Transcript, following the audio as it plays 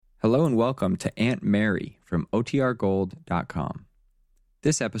Hello and welcome to Aunt Mary from OTRGold.com.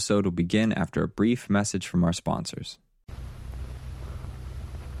 This episode will begin after a brief message from our sponsors.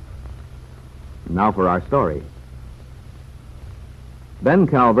 Now for our story. Ben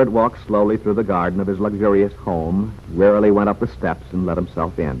Calvert walked slowly through the garden of his luxurious home, wearily went up the steps and let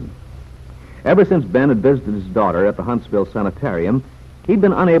himself in. Ever since Ben had visited his daughter at the Huntsville Sanitarium, he'd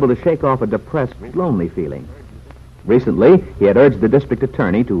been unable to shake off a depressed, lonely feeling. Recently, he had urged the district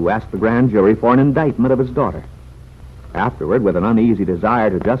attorney to ask the grand jury for an indictment of his daughter. Afterward, with an uneasy desire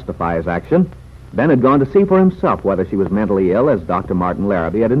to justify his action, Ben had gone to see for himself whether she was mentally ill, as Dr. Martin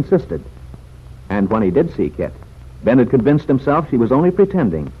Larrabee had insisted. And when he did see Kit, Ben had convinced himself she was only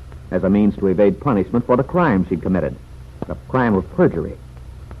pretending as a means to evade punishment for the crime she'd committed, the crime of perjury.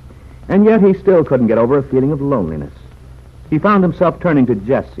 And yet he still couldn't get over a feeling of loneliness. He found himself turning to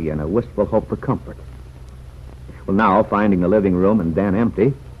Jessie in a wistful hope for comfort. Well, now, finding the living room and den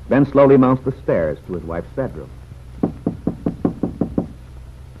empty, Ben slowly mounts the stairs to his wife's bedroom.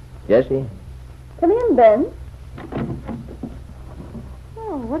 Jessie? Come in, Ben.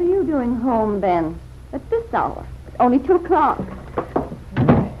 Oh, what are you doing home, Ben? At this hour? It's only 2 o'clock.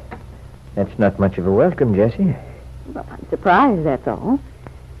 That's not much of a welcome, Jessie. Well, I'm surprised, that's all.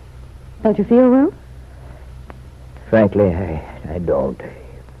 Don't you feel well? Frankly, I don't.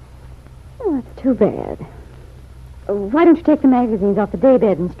 Oh, that's too bad. Why don't you take the magazines off the daybed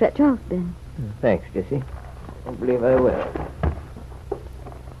and stretch out, Ben? Thanks, Jessie. I believe I will.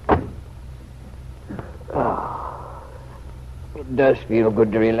 Oh, it does feel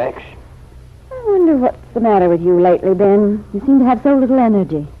good to relax. I wonder what's the matter with you lately, Ben. You seem to have so little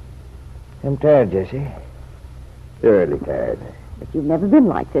energy. I'm tired, Jessie. Thoroughly tired. But you've never been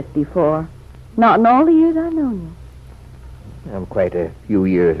like this before. Not in all the years I've known you. I'm quite a few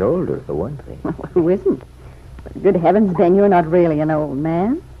years older, for one thing. Well, who isn't? But good heavens, Ben, you're not really an old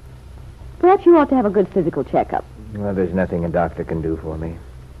man. Perhaps you ought to have a good physical checkup. Well, there's nothing a doctor can do for me,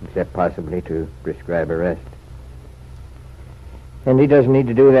 except possibly to prescribe a rest. And he doesn't need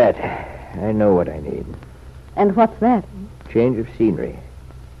to do that. I know what I need. And what's that? Change of scenery.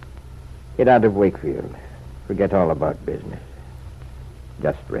 Get out of Wakefield. Forget all about business.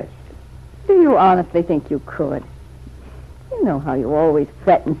 Just rest. Do you honestly think you could? You know how you always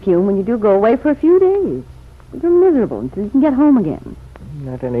fret and fume when you do go away for a few days. You're miserable until you can get home again.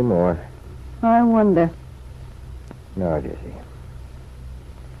 Not anymore. I wonder. No, Jessie.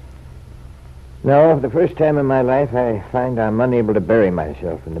 No, for the first time in my life, I find I'm unable to bury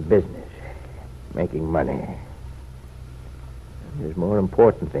myself in the business. Making money. There's more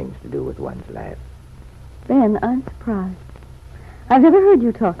important things to do with one's life. Ben, I'm surprised. I've never heard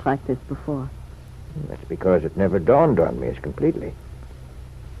you talk like this before. That's because it never dawned on me as completely.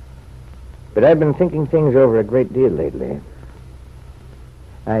 But I've been thinking things over a great deal lately.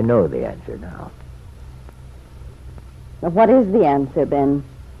 I know the answer now. Now, what is the answer, Ben?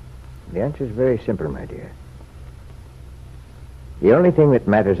 The answer is very simple, my dear. The only thing that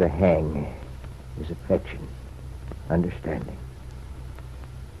matters a hang is affection, understanding.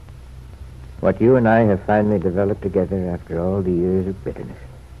 What you and I have finally developed together after all the years of bitterness.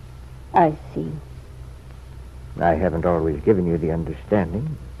 I see. I haven't always given you the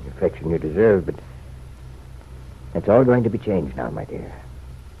understanding, the affection you deserve, but it's all going to be changed now, my dear.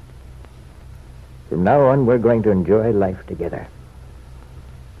 From now on, we're going to enjoy life together.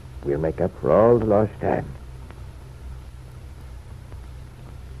 We'll make up for all the lost time.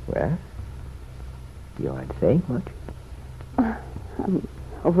 Well, you aren't saying much. I'm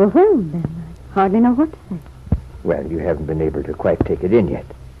overwhelmed, Ben. I hardly know what to say. Well, you haven't been able to quite take it in yet.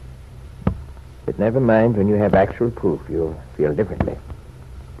 But never mind, when you have actual proof, you'll feel differently.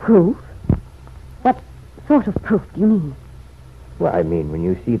 Proof? What sort of proof do you mean? Well, I mean, when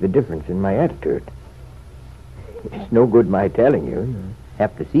you see the difference in my attitude. It's no good my telling you. You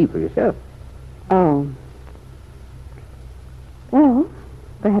have to see for yourself. Oh. Well,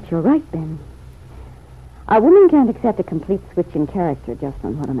 perhaps you're right, Ben. A woman can't accept a complete switch in character just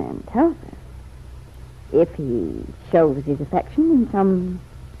on what a man tells her. If he shows his affection in some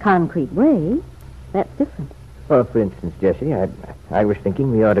concrete way, that's different. Well, for instance, Jessie, I was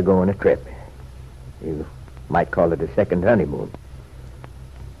thinking we ought to go on a trip. You might call it a second honeymoon.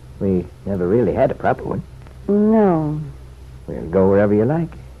 We never really had a proper one. No. We'll go wherever you like.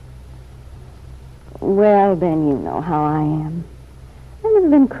 Well, Ben, you know how I am. I've never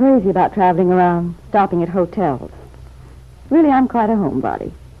been crazy about traveling around, stopping at hotels. Really, I'm quite a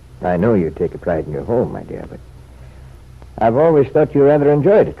homebody. I know you take a pride in your home, my dear, but I've always thought you rather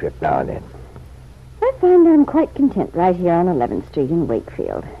enjoyed a trip now and then. I find I'm quite content right here on 11th Street in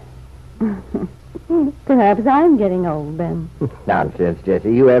Wakefield. Perhaps I'm getting old, Ben. Nonsense,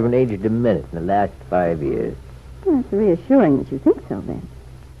 Jessie. You haven't aged a minute in the last 5 years. Well, it's reassuring that you think so, Ben.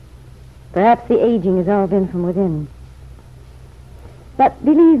 Perhaps the aging has all been from within. But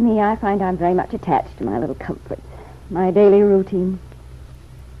believe me, I find I'm very much attached to my little comforts, my daily routine.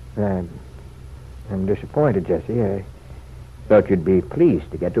 I'm disappointed, Jessie. I thought you'd be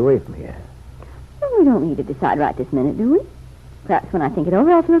pleased to get away from here. Well, we don't need to decide right this minute, do we? Perhaps when I think it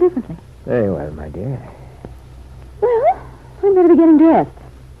over, I'll feel differently. Very well, my dear. Well, I'd better be getting dressed.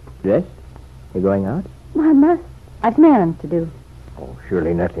 Dressed? You're going out? Well, I must. I've some errands to do. Oh,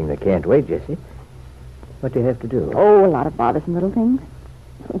 surely nothing that can't wait, Jessie. What do you have to do? Oh, a lot of bothersome little things.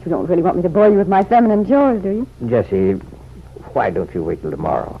 You don't really want me to bore you with my feminine chores, do you? Jessie, why don't you wait till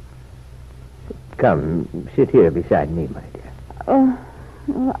tomorrow? Come, sit here beside me, my dear. Oh,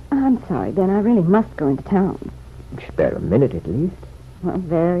 well, I'm sorry, Ben. I really must go into town. Spare a minute at least. Well,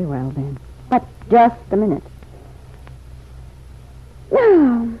 very well, then. But just a minute.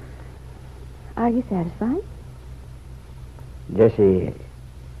 Now, are you satisfied? Jessie,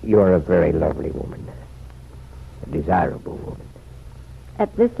 you're a very lovely woman. A desirable woman.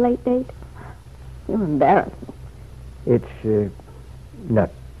 At this late date? You embarrass me. It's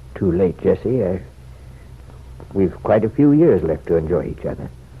not too late, Jessie. We've quite a few years left to enjoy each other.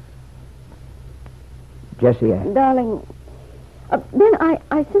 Jessie, Darling, Ben,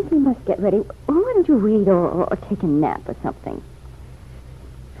 I simply must get ready. Why don't you read or take a nap or something?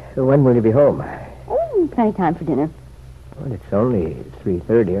 When will you be home? Oh, plenty of time for dinner. Well, it's only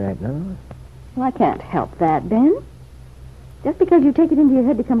 3:30 right now. Well, I can't help that, Ben. Just because you take it into your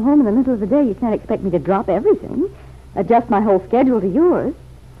head to come home in the middle of the day, you can't expect me to drop everything, adjust my whole schedule to yours.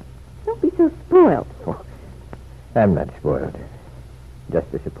 Don't be so spoiled. Oh, I'm not spoiled.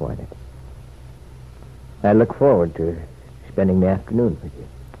 Just disappointed. I look forward to spending the afternoon with you.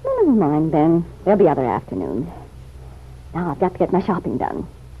 Well, never mind, Ben. There'll be other afternoons. Now I've got to get my shopping done.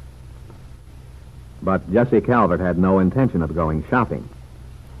 But Jessie Calvert had no intention of going shopping.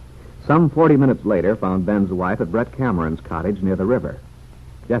 Some 40 minutes later found Ben's wife at Brett Cameron's cottage near the river.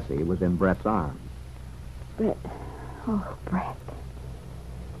 Jessie was in Brett's arms. Brett. Oh, Brett.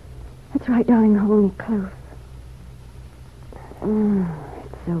 That's right, darling. Hold me close.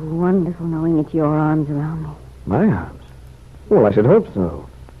 It's so wonderful knowing it's your arms around me. My arms? Well, I should hope so.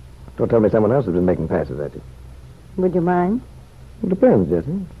 Don't tell me someone else has been making passes at you. Would you mind? It depends,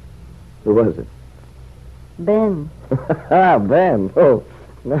 Jessie. Who was it? Ben. Ben. Oh,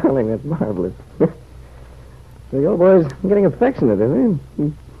 darling, that's marvelous. The old boy's getting affectionate, isn't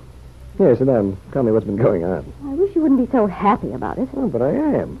he? Here, sit down. Tell me what's been going on. I wish you wouldn't be so happy about it. Oh, but I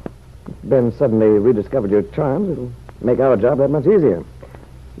am. If Ben suddenly rediscovered your charms, it'll make our job that much easier. You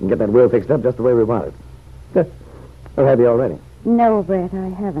can get that will fixed up just the way we want it. Or have you already? No, Brett, I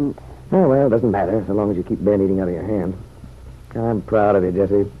haven't. Oh, well, it doesn't matter, so long as you keep Ben eating out of your hand. I'm proud of you,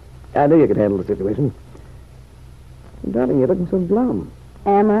 Jessie. I knew you could handle the situation. Darling, you're looking so glum.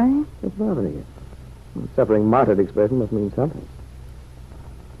 Am I? What's bothering you? The suffering martyred expression must mean something.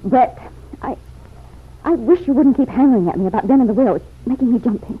 Brett, I wish you wouldn't keep hammering at me about Ben and the will. It's making me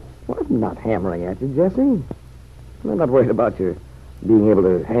jumpy. Well, I'm not hammering at you, Jessie. I'm not worried about your being able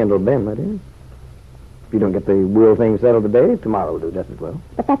to handle Ben, my dear. If you don't get the will thing settled today, tomorrow will do just as well.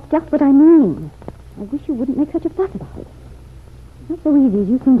 But that's just what I mean. I wish you wouldn't make such a fuss about it. It's not so easy as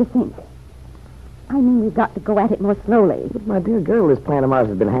you seem to think. I mean, we've got to go at it more slowly. But, my dear girl, this plan of ours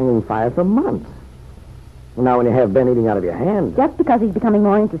has been hanging fire for months. Well, now when you have Ben eating out of your hand... Just because he's becoming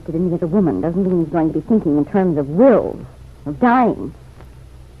more interested in me as a woman doesn't mean he's going to be thinking in terms of wills, of dying.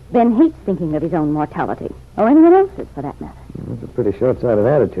 Ben hates thinking of his own mortality, or anyone else's, for that matter. That's a pretty short-sighted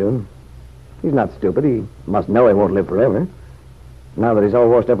attitude. He's not stupid. He must know he won't live forever. Now that he's all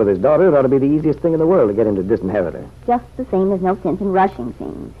washed up with his daughter, it ought to be the easiest thing in the world to get him to disinherit her. Just the same, there's no sense in rushing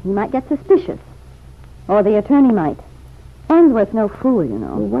things. He might get suspicious. Or the attorney might. Farnsworth's no fool, you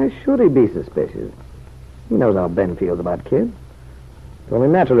know. Well, why should he be suspicious? He knows how Ben feels about kids. It's only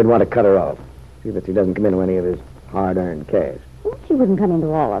natural he'd want to cut her off. See that she doesn't come into any of his hard-earned cash. Well, she wouldn't come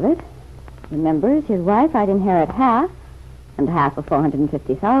into all of it. Remember, as his wife, I'd inherit half. And half of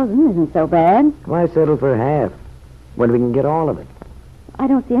 $450,000 isn't so bad. Why settle for half when we can get all of it? I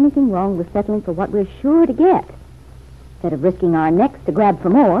don't see anything wrong with settling for what we're sure to get, instead of risking our necks to grab for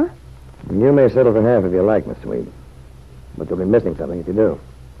more. You may settle for half if you like, Miss Sweet. But you'll be missing something if you do.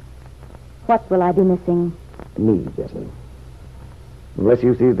 What will I be missing? Me, Jessie. Unless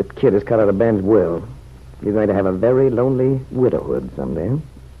you see that kid is cut out of Ben's will, you're going to have a very lonely widowhood someday.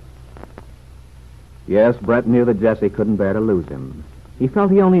 Yes, Brett knew that Jessie couldn't bear to lose him. He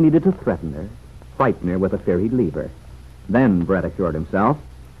felt he only needed to threaten her, frighten her with the fear he'd leave her. Then, Brett assured himself,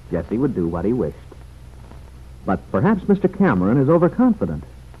 Jessie would do what he wished. But perhaps Mr. Cameron is overconfident.